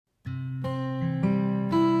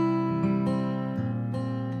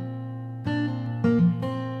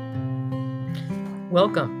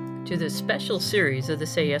Welcome to this special series of the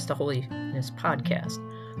Say Yes to Holiness podcast,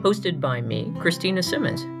 hosted by me, Christina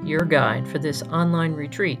Simmons, your guide for this online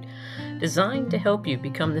retreat designed to help you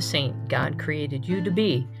become the saint God created you to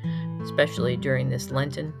be, especially during this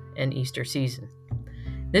Lenten and Easter season.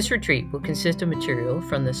 This retreat will consist of material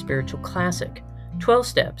from the spiritual classic, 12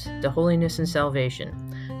 Steps to Holiness and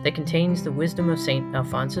Salvation, that contains the wisdom of St.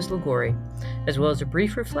 Alphonsus Liguori, as well as a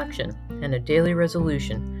brief reflection and a daily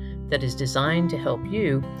resolution that is designed to help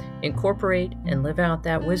you incorporate and live out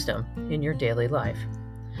that wisdom in your daily life.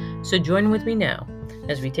 So join with me now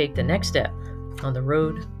as we take the next step on the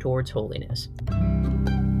road towards holiness.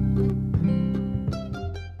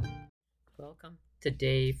 Welcome to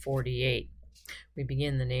day 48. We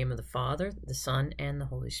begin in the name of the Father, the Son, and the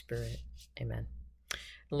Holy Spirit. Amen.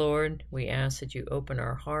 Lord, we ask that you open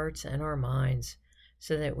our hearts and our minds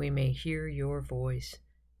so that we may hear your voice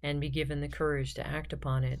and be given the courage to act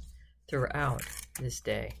upon it throughout this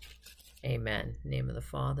day. Amen. In the name of the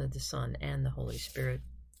Father, the Son, and the Holy Spirit.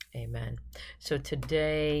 Amen. So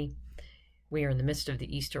today we are in the midst of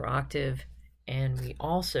the Easter octave, and we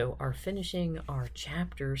also are finishing our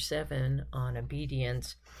chapter 7 on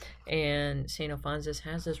obedience. And St. Alphonsus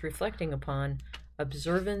has us reflecting upon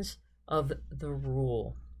observance of the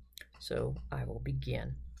rule. So I will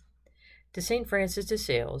begin. To St. Francis de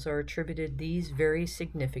Sales are attributed these very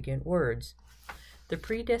significant words: the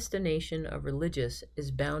predestination of religious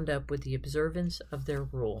is bound up with the observance of their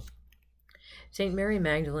rule. St. Mary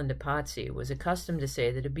Magdalene de Pazzi was accustomed to say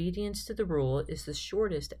that obedience to the rule is the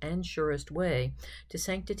shortest and surest way to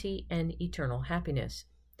sanctity and eternal happiness.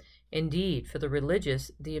 Indeed, for the religious,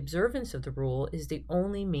 the observance of the rule is the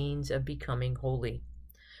only means of becoming holy.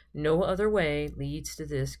 No other way leads to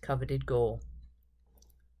this coveted goal.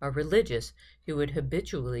 A religious who would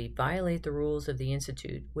habitually violate the rules of the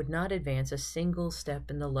Institute would not advance a single step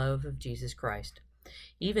in the love of Jesus Christ,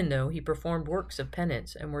 even though he performed works of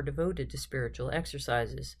penance and were devoted to spiritual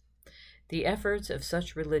exercises. The efforts of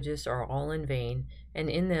such religious are all in vain, and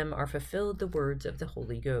in them are fulfilled the words of the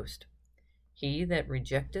Holy Ghost. He that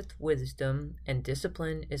rejecteth wisdom and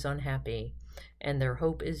discipline is unhappy, and their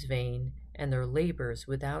hope is vain, and their labors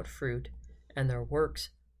without fruit, and their works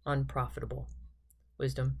unprofitable.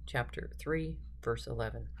 Wisdom, chapter 3, verse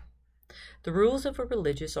 11. The rules of a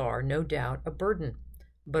religious are, no doubt, a burden,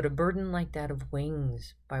 but a burden like that of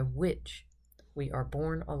wings, by which we are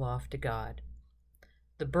borne aloft to God.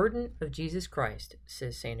 The burden of Jesus Christ,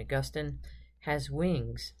 says St. Augustine, has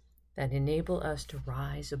wings that enable us to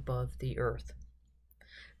rise above the earth.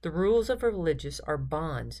 The rules of a religious are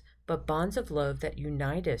bonds, but bonds of love that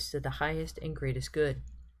unite us to the highest and greatest good.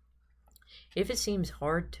 If it seems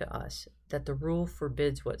hard to us that the rule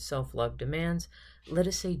forbids what self-love demands, let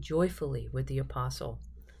us say joyfully with the apostle,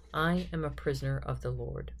 I am a prisoner of the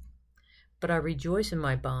Lord. But I rejoice in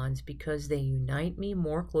my bonds because they unite me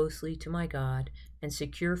more closely to my God and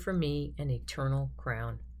secure for me an eternal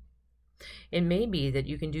crown. It may be that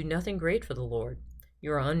you can do nothing great for the Lord.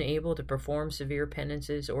 You are unable to perform severe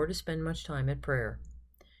penances or to spend much time at prayer.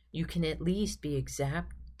 You can at least be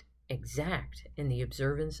exact in the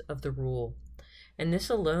observance of the rule, and this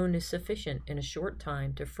alone is sufficient in a short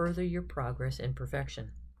time to further your progress in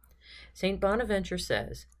perfection. St. Bonaventure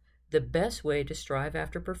says, the best way to strive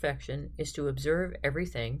after perfection is to observe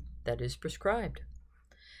everything that is prescribed.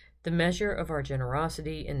 The measure of our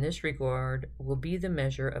generosity in this regard will be the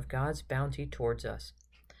measure of God's bounty towards us.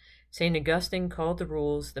 St. Augustine called the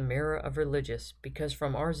rules the mirror of religious, because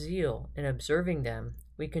from our zeal in observing them,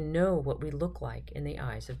 we can know what we look like in the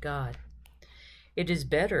eyes of God. It is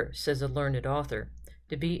better, says a learned author,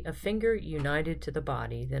 to be a finger united to the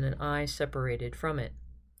body than an eye separated from it.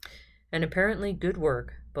 An apparently good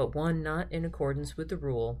work, but one not in accordance with the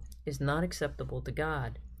rule, is not acceptable to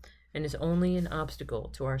God, and is only an obstacle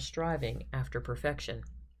to our striving after perfection.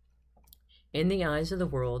 In the eyes of the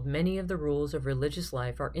world, many of the rules of religious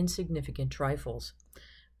life are insignificant trifles,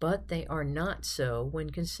 but they are not so when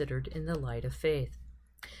considered in the light of faith.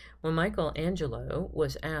 When Michelangelo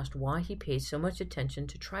was asked why he paid so much attention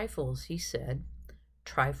to trifles, he said,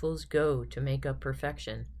 trifles go to make up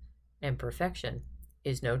perfection, and perfection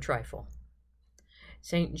is no trifle.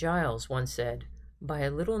 St. Giles once said, by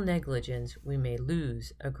a little negligence we may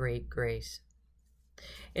lose a great grace.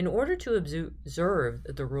 In order to observe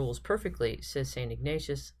the rules perfectly, says St.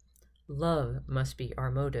 Ignatius, love must be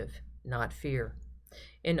our motive, not fear.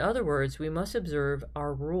 In other words, we must observe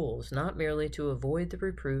our rules not merely to avoid the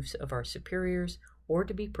reproofs of our superiors or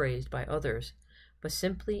to be praised by others, but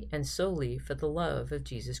simply and solely for the love of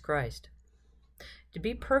Jesus Christ. To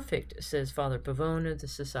be perfect, says Father Pavone of the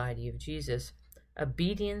Society of Jesus,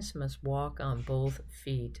 obedience must walk on both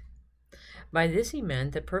feet. By this he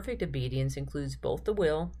meant that perfect obedience includes both the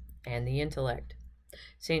will and the intellect.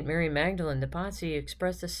 St. Mary Magdalene de Pazzi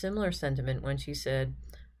expressed a similar sentiment when she said,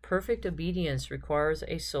 "Perfect obedience requires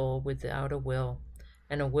a soul without a will,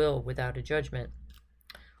 and a will without a judgment."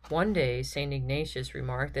 One day, St. Ignatius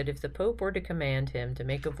remarked that if the Pope were to command him to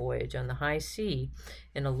make a voyage on the high sea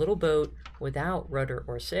in a little boat without rudder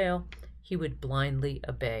or sail, he would blindly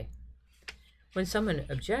obey. When someone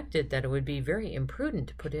objected that it would be very imprudent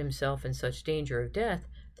to put himself in such danger of death,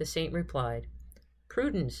 the saint replied,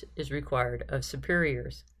 "Prudence is required of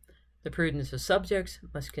superiors. The prudence of subjects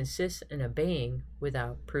must consist in obeying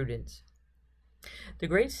without prudence." The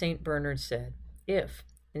great Saint Bernard said, "If,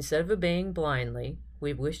 instead of obeying blindly,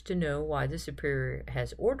 we wish to know why the superior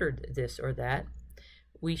has ordered this or that,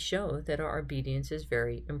 we show that our obedience is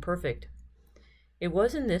very imperfect." It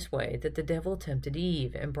was in this way that the devil tempted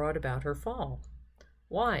Eve and brought about her fall.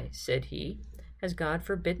 "Why," said he, "has God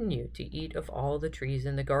forbidden you to eat of all the trees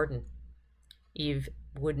in the garden?" Eve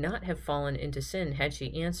would not have fallen into sin had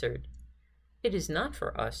she answered, "It is not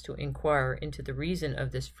for us to inquire into the reason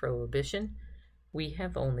of this prohibition. We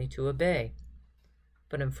have only to obey."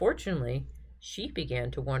 But unfortunately, she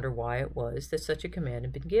began to wonder why it was that such a command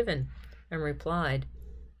had been given, and replied,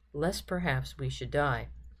 "Lest perhaps we should die."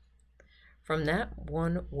 From that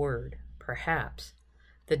one word, perhaps,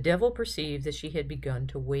 the devil perceived that she had begun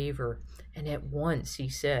to waver, and at once he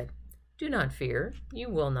said, "Do not fear, you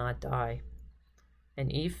will not die."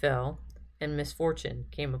 And Eve fell, and misfortune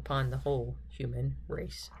came upon the whole human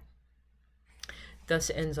race. Thus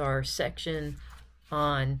ends our section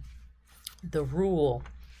on the rule,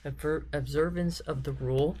 observance of the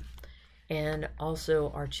rule, and also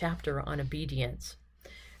our chapter on obedience.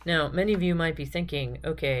 Now, many of you might be thinking,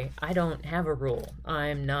 okay, I don't have a rule.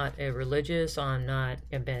 I'm not a religious, I'm not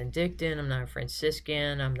a Benedictine, I'm not a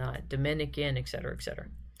Franciscan, I'm not Dominican, etc., etc.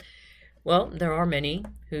 Well, there are many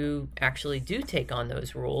who actually do take on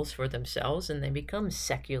those rules for themselves, and they become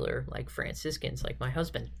secular, like Franciscans, like my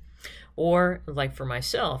husband. Or, like for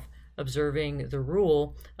myself, observing the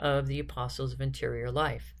rule of the apostles of interior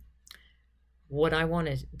life. What I want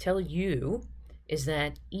to tell you is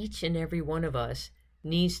that each and every one of us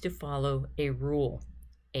needs to follow a rule,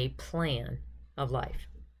 a plan of life.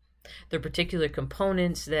 There are particular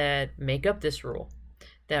components that make up this rule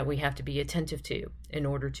that we have to be attentive to in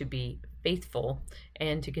order to be faithful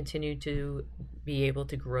and to continue to be able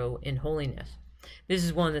to grow in holiness. This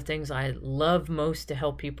is one of the things I love most to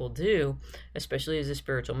help people do, especially as a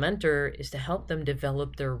spiritual mentor, is to help them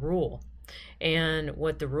develop their rule. And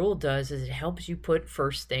what the rule does is it helps you put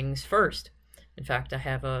first things first. In fact, I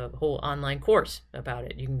have a whole online course about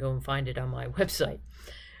it. You can go and find it on my website.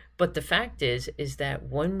 But the fact is that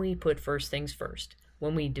when we put first things first,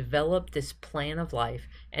 when we develop this plan of life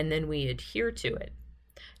and then we adhere to it,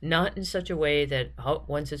 not in such a way that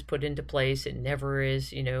once it's put into place, it never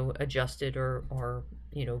is, adjusted or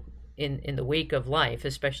in the wake of life,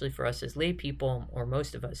 especially for us as lay people, or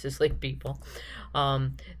most of us as lay people.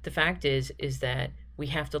 The fact is that we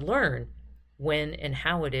have to learn when and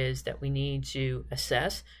how it is that we need to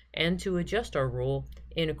assess and to adjust our rule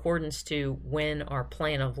in accordance to when our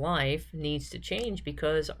plan of life needs to change,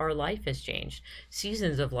 because our life has changed.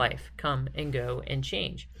 Seasons of life come and go and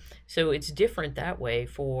change. So it's different that way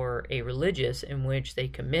for a religious, in which they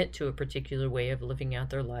commit to a particular way of living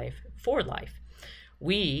out their life for life.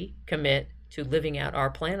 We commit to living out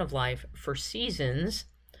our plan of life for seasons,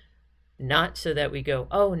 not so that we go,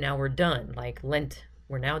 oh, now we're done, like Lent,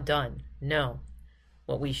 we're now done. No.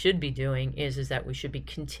 What we should be doing is that we should be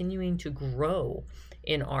continuing to grow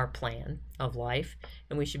in our plan of life,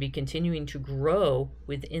 and we should be continuing to grow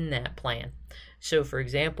within that plan. So, for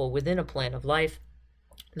example, within a plan of life,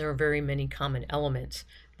 there are very many common elements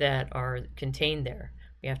that are contained there.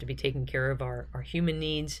 We have to be taking care of our human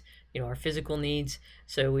needs, our physical needs.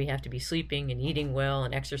 So we have to be sleeping and eating well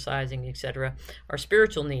and exercising, etc. Our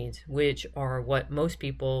spiritual needs, which are what most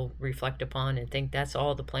people reflect upon and think that's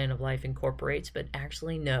all the plan of life incorporates, but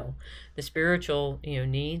actually no. The spiritual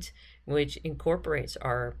needs, which incorporates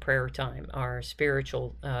our prayer time, our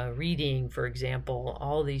spiritual reading, for example,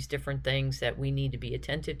 all these different things that we need to be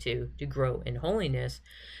attentive to grow in holiness.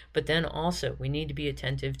 But then also we need to be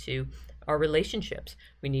attentive to our relationships.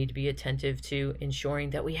 We need to be attentive to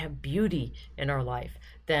ensuring that we have beauty in our life,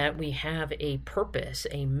 that we have a purpose,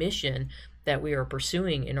 a mission that we are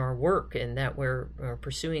pursuing in our work, and that we're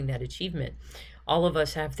pursuing that achievement. All of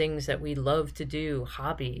us have things that we love to do,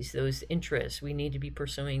 hobbies, those interests. We need to be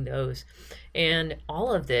pursuing those. And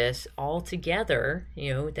all of this, all together,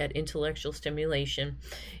 that intellectual stimulation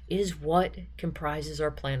is what comprises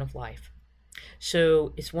our plan of life.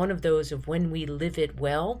 So it's one of those of when we live it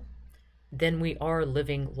well, then we are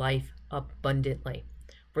living life abundantly.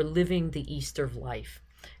 We're living the Easter life.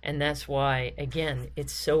 And that's why, again,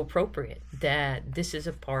 it's so appropriate that this is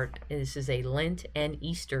a Lent and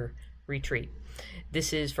Easter retreat.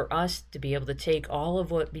 This is for us to be able to take all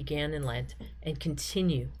of what began in Lent and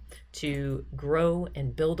continue to grow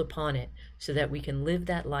and build upon it so that we can live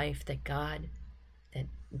that life that God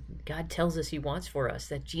tells us he wants for us,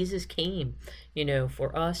 that Jesus came,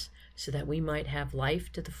 for us so that we might have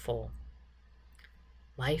life to the full,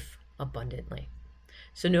 life abundantly.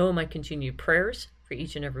 So know my continued prayers for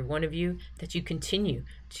each and every one of you, that you continue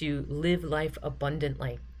to live life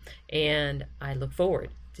abundantly. And I look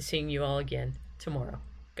forward to seeing you all again tomorrow.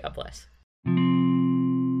 God bless.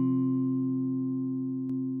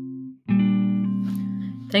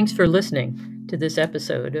 Thanks for listening to this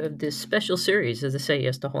episode of this special series of the Say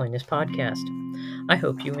Yes to Holiness podcast. I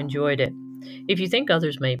hope you enjoyed it. If you think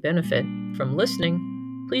others may benefit from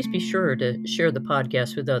listening, please be sure to share the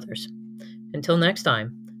podcast with others. Until next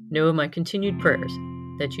time, know my continued prayers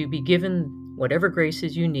that you be given whatever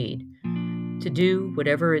graces you need to do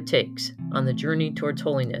whatever it takes on the journey towards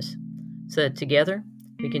holiness, so that together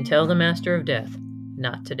we can tell the Master of Death,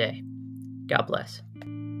 not today. God bless.